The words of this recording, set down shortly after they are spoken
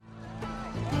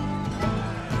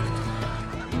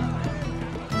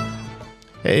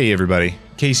Hey everybody,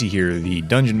 Casey here, the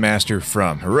Dungeon Master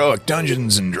from Heroic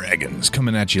Dungeons & Dragons,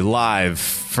 coming at you live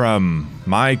from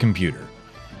my computer.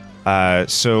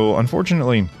 So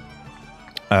unfortunately,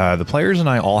 the players and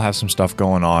I all have some stuff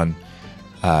going on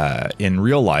in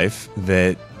real life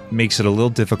that makes it a little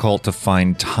difficult to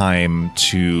find time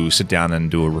to sit down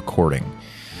and do a recording.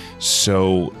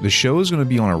 So the show is going to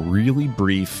be on a really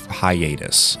brief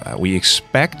hiatus. We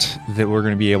expect that we're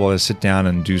going to be able to sit down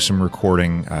and do some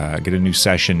recording, get a new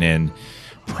session in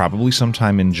probably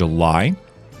sometime in July.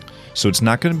 So it's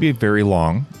not going to be very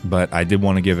long, but I did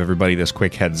want to give everybody this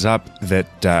quick heads up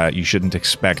that you shouldn't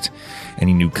expect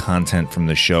any new content from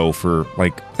the show for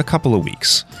like a couple of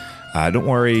weeks. Don't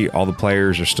worry, all the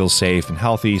players are still safe and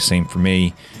healthy, same for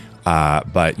me.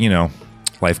 But, you know,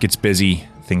 life gets busy.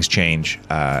 Things change,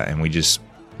 and we just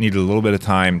needed a little bit of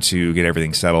time to get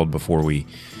everything settled before we,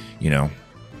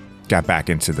 got back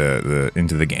into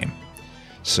the game.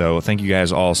 So thank you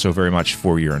guys all so very much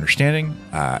for your understanding,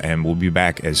 and we'll be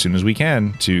back as soon as we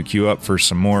can to queue up for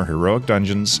some more Heroic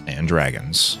Dungeons and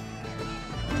Dragons.